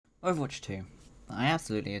Overwatch 2. I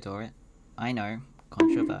absolutely adore it. I know,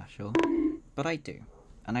 controversial, but I do,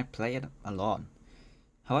 and I play it a lot.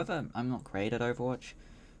 However, I'm not great at Overwatch.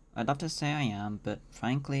 I'd love to say I am, but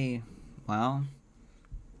frankly, well,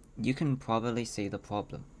 you can probably see the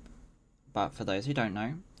problem. But for those who don't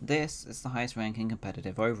know, this is the highest ranking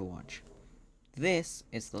competitive Overwatch. This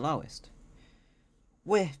is the lowest.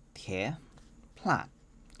 We're here, Plat,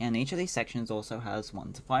 and each of these sections also has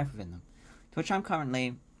 1 to 5 within them, to which I'm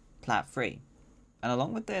currently Plat 3. And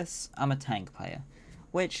along with this, I'm a tank player,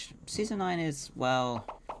 which Season 9 is, well,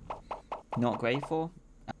 not great for,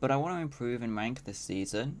 but I want to improve and rank this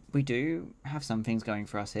season. We do have some things going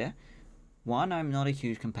for us here. One, I'm not a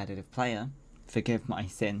huge competitive player, forgive my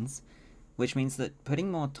sins, which means that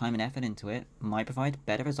putting more time and effort into it might provide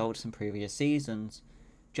better results than previous seasons,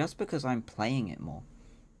 just because I'm playing it more.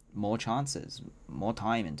 More chances, more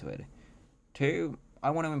time into it. Two,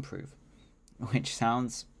 I want to improve, which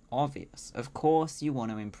sounds obvious. Of course you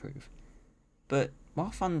want to improve. But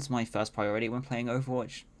while fun's my first priority when playing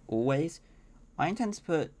Overwatch, always, I intend to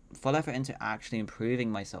put full effort into actually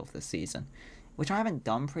improving myself this season, which I haven't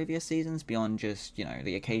done previous seasons beyond just,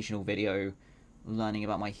 the occasional video learning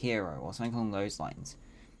about my hero or something along those lines.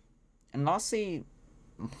 And lastly,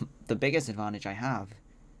 the biggest advantage I have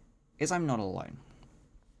is I'm not alone.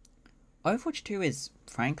 Overwatch 2 is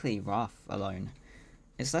frankly rough alone.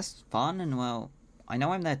 It's less fun and, well, I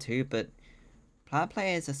know I'm there too, but Plat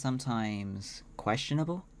players are sometimes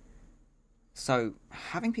questionable. So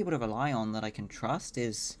having people to rely on that I can trust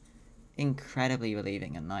is incredibly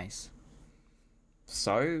relieving and nice.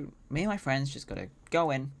 So me and my friends just gotta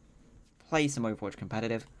go in, play some Overwatch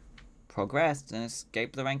competitive, progress, and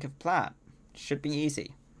escape the rank of Plat. Should be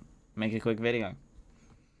easy. Make a quick video.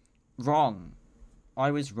 Wrong.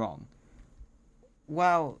 I was wrong.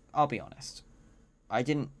 Well, I'll be honest. I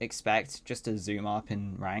didn't expect just to zoom up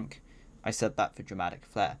in rank. I said that for dramatic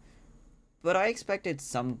flair. But I expected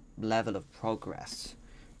some level of progress.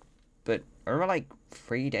 But over like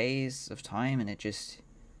 3 days of time and it was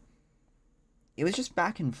just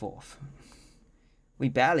back and forth. We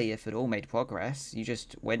barely, if at all, made progress. You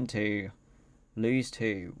just win 2, lose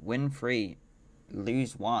 2, win 3,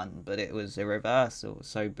 lose 1, but it was a reversal,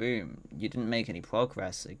 so boom, you didn't make any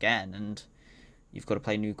progress again, and you've got to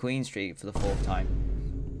play New Queen Street for the 4th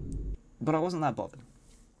time. But I wasn't that bothered.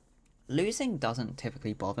 Losing doesn't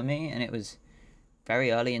typically bother me, and it was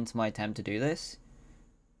very early into my attempt to do this.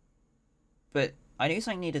 But I knew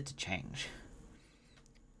something needed to change.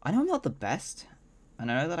 I know I'm not the best,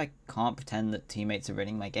 and I know that I can't pretend that teammates are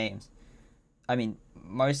winning my games. I mean,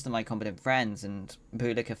 most of my competent friends, and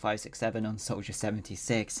Bulika 567 on Soldier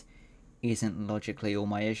 76 isn't logically all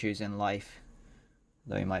my issues in life,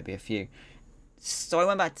 though it might be a few. So I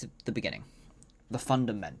went back to the beginning. The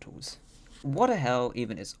fundamentals. What the hell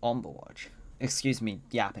even is Overwatch? Excuse me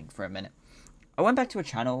yapping for a minute. I went back to a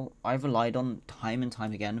channel I've relied on time and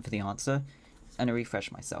time again for the answer, and I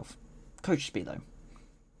refreshed myself. Coach Spilo.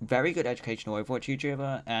 Very good educational Overwatch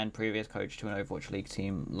YouTuber, and previous coach to an Overwatch League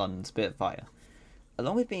team, London Spitfire.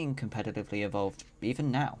 Along with being competitively evolved even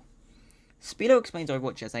now. Spilo explains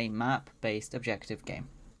Overwatch as a map-based objective game.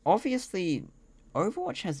 Obviously,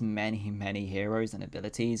 Overwatch has many heroes and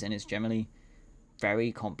abilities and is generally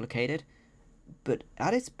very complicated, but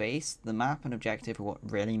at its base, the map and objective are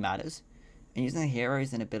what really matters, and using the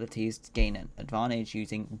heroes and abilities to gain an advantage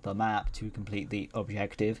using the map to complete the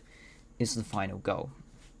objective is the final goal.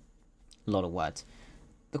 A lot of words.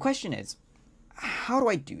 The question is, how do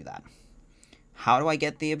I do that? How do I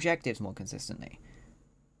get the objectives more consistently?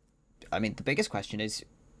 I mean, the biggest question is,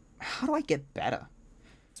 how do I get better?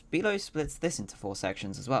 Spilo splits this into 4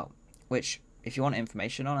 sections as well, which, if you want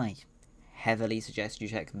information on, I heavily suggest you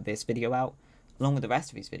check this video out, along with the rest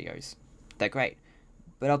of these videos. They're great,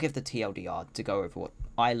 but I'll give the TLDR to go over what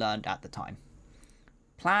I learned at the time.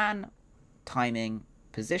 Plan, timing,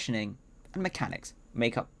 positioning, and mechanics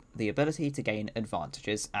make up the ability to gain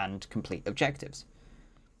advantages and complete objectives.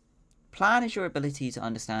 Plan is your ability to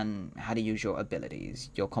understand how to use your abilities,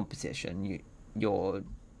 your composition, your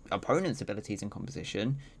opponent's abilities and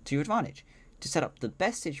composition to your advantage, to set up the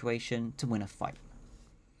best situation to win a fight.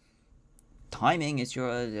 Timing is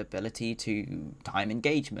your ability to time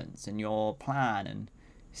engagements and your plan and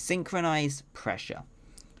synchronize pressure.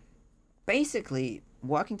 Basically,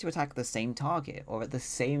 working to attack the same target or at the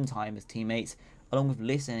same time as teammates, along with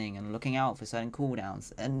listening and looking out for certain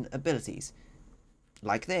cooldowns and abilities.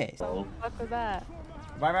 Like this. Oh, fuck with that.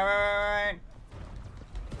 Right.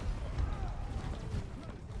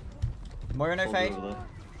 Moira no fade. 2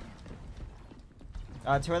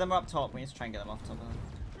 of them are up top. We need to try and get them off top of them.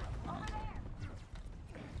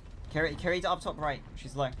 Carry to up top right.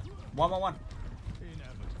 She's low. 1-1-1.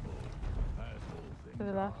 To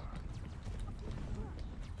the left.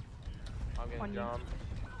 I'm getting jumped.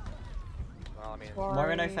 Well, I mean,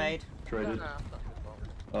 Moira no fade. Traded.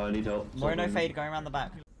 Oh, I need help. Moira no fade going around the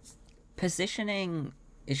back. Positioning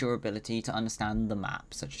is your ability to understand the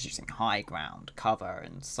map, such as using high ground, cover,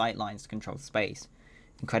 and sight lines to control space.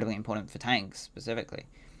 Incredibly important for tanks, specifically.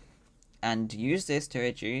 And use this to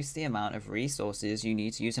reduce the amount of resources you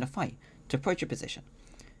need to use in a fight to approach a position.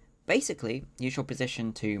 Basically, use your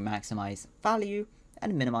position to maximize value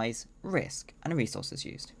and minimize risk and resources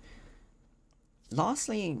used.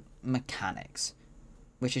 Lastly, mechanics,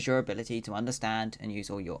 which is your ability to understand and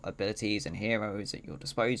use all your abilities and heroes at your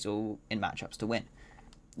disposal in matchups to win.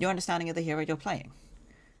 Your understanding of the hero you're playing.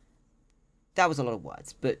 That was a lot of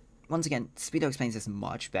words, but once again, Speedo explains this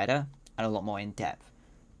much better and a lot more in depth.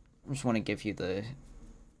 I just want to give you the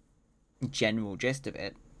general gist of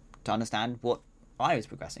it to understand what I was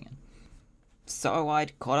progressing in. So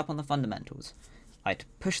I'd caught up on the fundamentals. I'd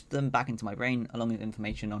pushed them back into my brain along with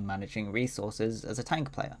information on managing resources as a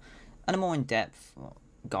tank player, and a more in-depth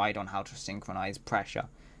guide on how to synchronize pressure,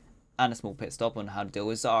 and a small pit stop on how to deal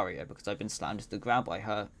with Zarya because I've been slammed to the ground by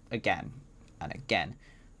her again and again.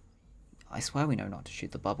 I swear we know not to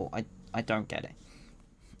shoot the bubble. I don't get it.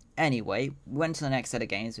 Anyway, went to the next set of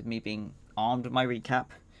games with me being armed with my recap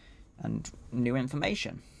and new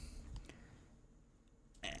information.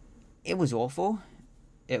 It was awful.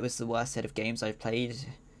 It was the worst set of games I've played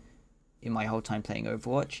in my whole time playing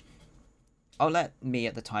Overwatch. I'll let me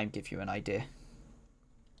at the time give you an idea.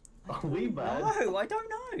 Are we bad? No, I don't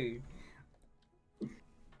know.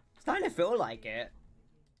 It's starting to feel like it.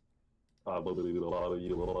 I don't particularly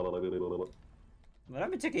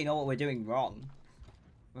know what we're doing wrong.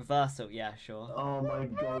 Reversal, yeah, sure. Oh my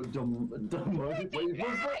god, dumb.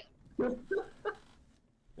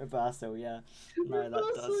 Reversal, yeah. No,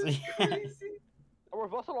 that does. a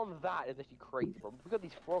reversal on that is actually crazy, bro. We've got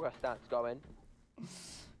these progress stats going.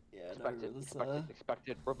 Yeah,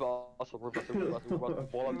 Expected. Reversal,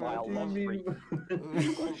 volatile, lost streak. What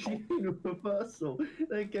do you mean reversal?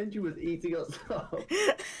 Then Genji was eating us up.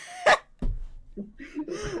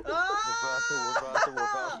 Reversal,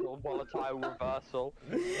 volatile, reversal.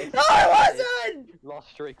 No, I wasn't!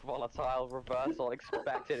 Lost streak, volatile, reversal,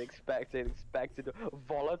 expected,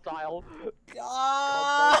 volatile,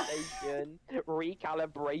 compensation,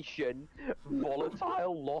 recalibration,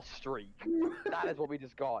 volatile, lost streak. That is what we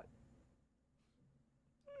just got.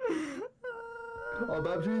 Oh,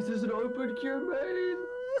 Baptiste is an open queue main!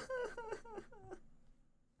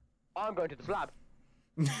 I'm going to the slab.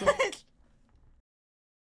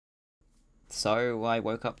 So I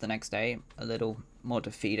woke up the next day a little more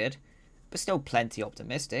defeated, but still plenty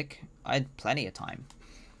optimistic. I had plenty of time.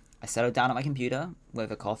 I settled down at my computer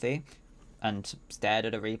with a coffee and stared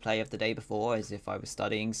at a replay of the day before as if I was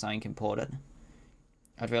studying something important.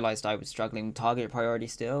 I'd realised I was struggling with target priority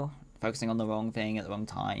still, focusing on the wrong thing at the wrong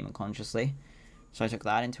time unconsciously. So I took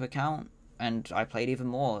that into account, and I played even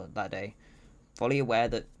more that day, fully aware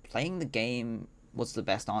that playing the game was the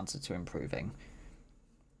best answer to improving.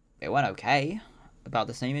 It went okay, about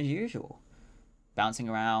the same as usual. Bouncing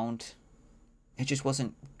around, it just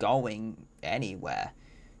wasn't going anywhere.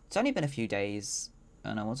 It's only been a few days,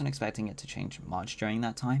 and I wasn't expecting it to change much during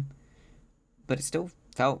that time. But it still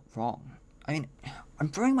felt wrong. I mean, I'm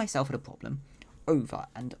throwing myself at a problem over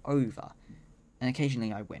and over, and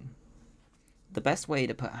occasionally I win. The best way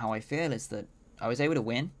to put how I feel is that I was able to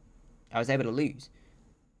win, I was able to lose.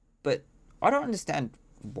 But I don't understand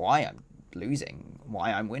why I'm losing,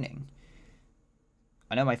 why I'm winning.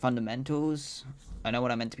 I know my fundamentals, I know what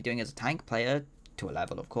I'm meant to be doing as a tank player, to a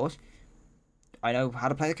level of course. I know how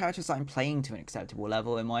to play the characters that I'm playing to an acceptable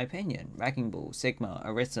level in my opinion. Wrecking Ball, Sigma,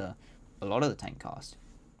 Orisa, a lot of the tank cast.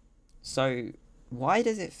 So why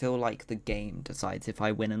does it feel like the game decides if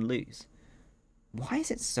I win and lose? Why is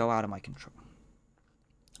it so out of my control?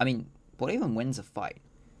 I mean, what even wins a fight?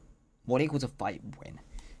 What equals a fight win?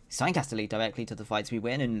 Something has to lead directly to the fights we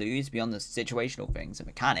win and lose beyond the situational things and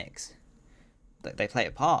mechanics. They play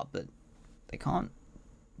a part, but they can't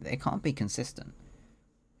be consistent.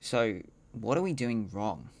 So, what are we doing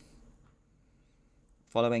wrong?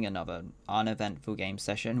 Following another uneventful game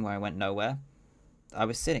session where I went nowhere, I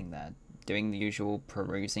was sitting there, doing the usual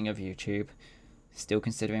perusing of YouTube, still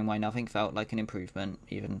considering why nothing felt like an improvement,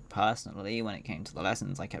 even personally when it came to the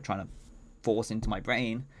lessons I kept trying to force into my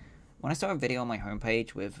brain, when I saw a video on my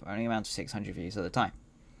homepage with only around 600 views at the time.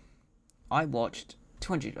 I watched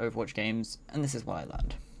 200 Overwatch games, and this is what I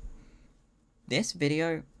learned. This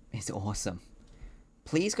video is awesome.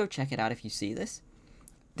 Please go check it out if you see this.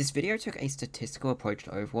 This video took a statistical approach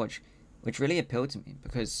to Overwatch, which really appealed to me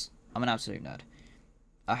because I'm an absolute nerd.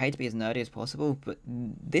 I hate to be as nerdy as possible, but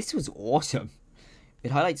this was awesome.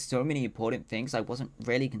 It highlights so many important things I wasn't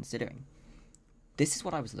really considering. This is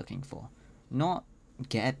what I was looking for. Not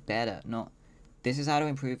get better, not this is how to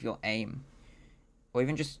improve your aim. Or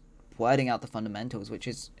even just wording out the fundamentals, which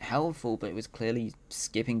is helpful, but it was clearly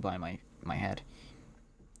skipping by my head.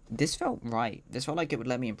 This felt right. This felt like it would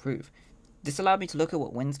let me improve. This allowed me to look at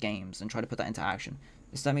what wins games and try to put that into action.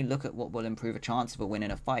 This let me look at what will improve a chance of a win in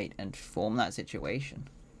a fight and form that situation.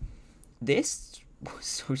 This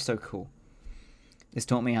was so cool. This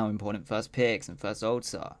taught me how important first picks and first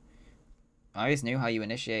ults are. I always knew how you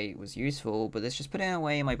initiate was useful, but this just put it in a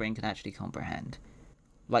way my brain could actually comprehend.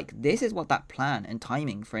 Like, this is what that plan and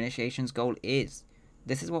timing for initiation's goal is.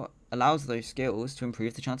 This is what allows those skills to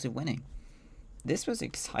improve the chance of winning. This was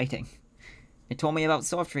exciting. It taught me about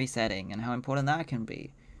soft resetting and how important that can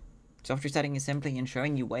be. Soft resetting is simply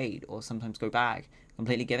ensuring you wait, or sometimes go back,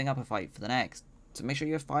 completely giving up a fight for the next, to make sure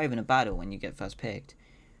you have 5 in a battle when you get first picked.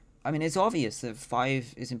 I mean, it's obvious that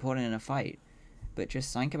 5 is important in a fight, but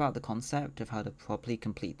just think about the concept of how to properly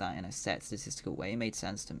complete that in a set statistical way made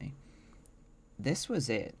sense to me. This was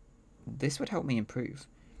it. This would help me improve.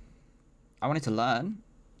 I wanted to learn.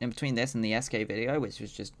 In between this and the SK video, which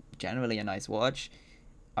was just generally a nice watch,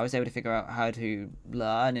 I was able to figure out how to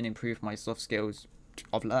learn and improve my soft skills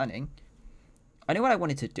of learning. I knew what I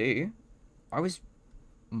wanted to do. I was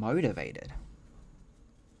motivated.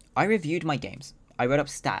 I reviewed my games. I wrote up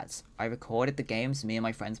stats. I recorded the games me and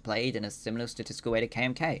my friends played in a similar statistical way to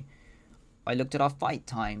KMK. I looked at our fight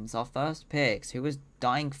times, our first picks, who was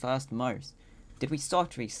dying first most. Did we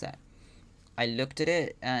soft reset? I looked at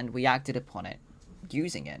it and we acted upon it,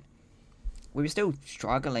 using it. We were still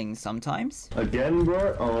struggling sometimes. Again,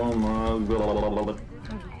 bro? Oh my god.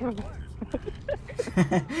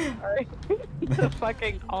 Sorry. The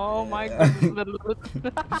fucking oh my god.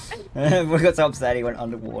 We got so upset he went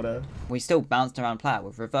underwater. We still bounced around plat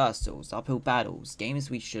with reversals, uphill battles, games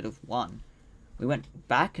we should have won. We went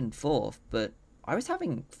back and forth, but I was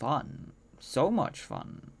having fun. So much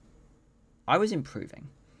fun. I was improving.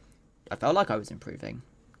 I felt like I was improving,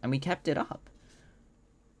 and we kept it up.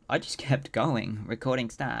 I just kept going, recording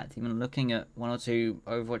stats, even looking at 1 or 2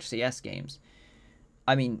 Overwatch CS games.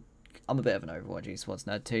 I mean, I'm a bit of an Overwatch esports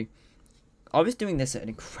nerd too. I was doing this at an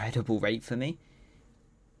incredible rate for me.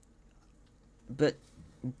 But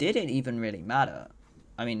did it even really matter?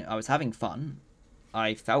 I mean, I was having fun.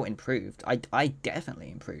 I felt improved. I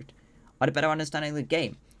definitely improved. I had a better understanding of the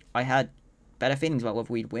game. I had better feelings about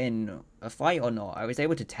whether we'd win a fight or not. I was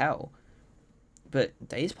able to tell. But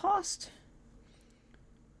days passed.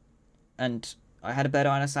 And I had a better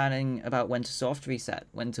understanding about when to soft reset,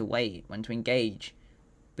 when to wait, when to engage.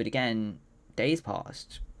 But again, days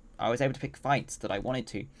passed. I was able to pick fights that I wanted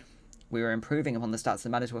to. We were improving upon the stats that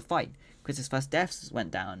mattered to a fight. Chris's first deaths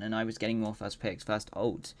went down, and I was getting more first picks, first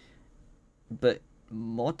ults. But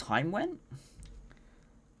more time went,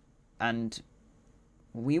 and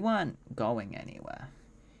we weren't going anywhere.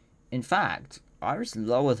 In fact, I was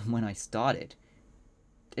lower than when I started.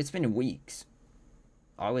 It's been weeks.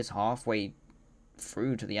 I was halfway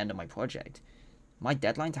through to the end of my project. My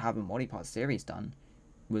deadline to have a multi-part series done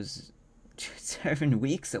was 7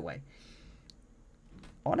 weeks away.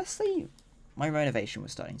 Honestly, my motivation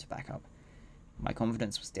was starting to back up. My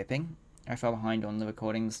confidence was dipping. I fell behind on the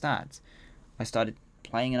recording the stats. I started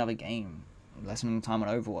playing another game, lessening time on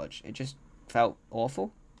Overwatch. It just felt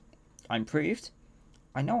awful. I improved.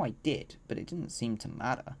 I know I did, but it didn't seem to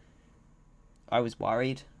matter. I was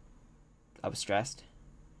worried. I was stressed.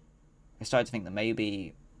 I started to think that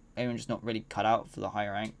maybe everyone's just not really cut out for the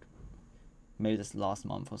higher rank. Maybe this last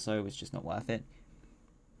month or so was just not worth it.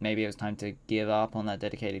 Maybe it was time to give up on that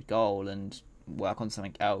dedicated goal and work on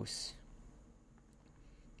something else.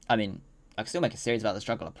 I mean, I could still make a series about the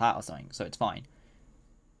struggle of plat or something, so it's fine.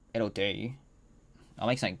 It'll do. I'll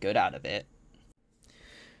make something good out of it.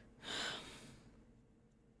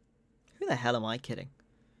 Who the hell am I kidding?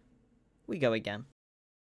 We go again.